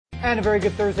And a very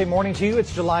good Thursday morning to you.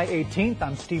 It's July 18th.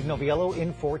 I'm Steve Noviello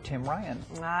in for Tim Ryan.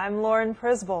 I'm Lauren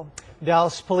Prisbel.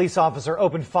 Dallas police officer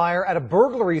opened fire at a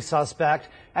burglary suspect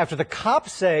after the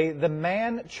cops say the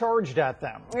man charged at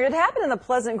them. It happened in the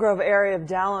Pleasant Grove area of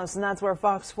Dallas, and that's where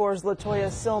Fox 4's Latoya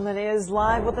Silman is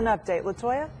live with an update.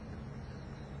 Latoya?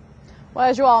 Well,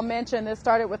 as you all mentioned, this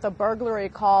started with a burglary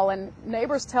call, and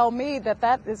neighbors tell me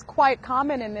that is quite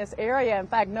common in this area. In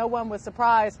fact, no one was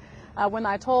surprised when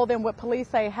I told them what police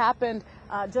say happened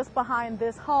just behind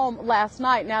this home last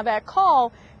night. Now, that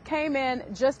call came in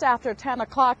just after 10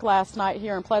 o'clock last night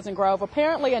here in Pleasant Grove.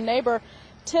 Apparently, a neighbor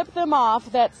tipped them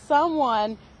off that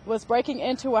someone was breaking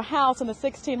into a house in the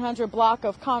 1600 block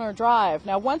of Connor Drive.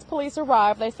 Now, once police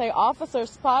arrived, they say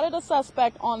officers spotted a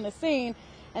suspect on the scene,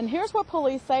 and here's what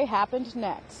police say happened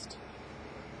next.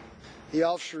 The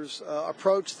officers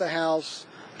approached the house,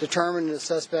 determined the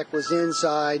suspect was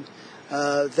inside.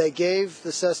 They gave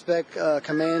the suspect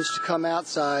commands to come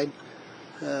outside.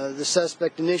 The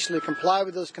suspect initially complied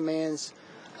with those commands.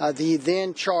 He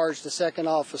then charged the second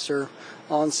officer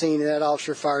on scene, and that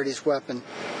officer fired his weapon.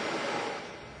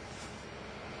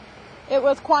 It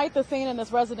was quite the scene in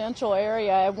this residential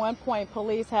area. At one point,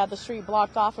 police had the street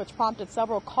blocked off, which prompted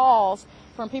several calls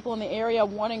from people in the area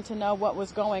wanting to know what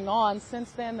was going on.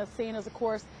 Since then, the scene is, of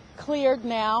course, cleared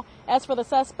now. As for the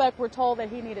suspect, we're told that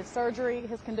he needed surgery.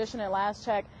 His condition at last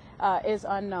check is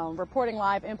unknown. Reporting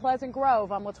live in Pleasant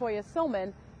Grove, I'm Latoya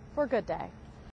Silman for Good Day.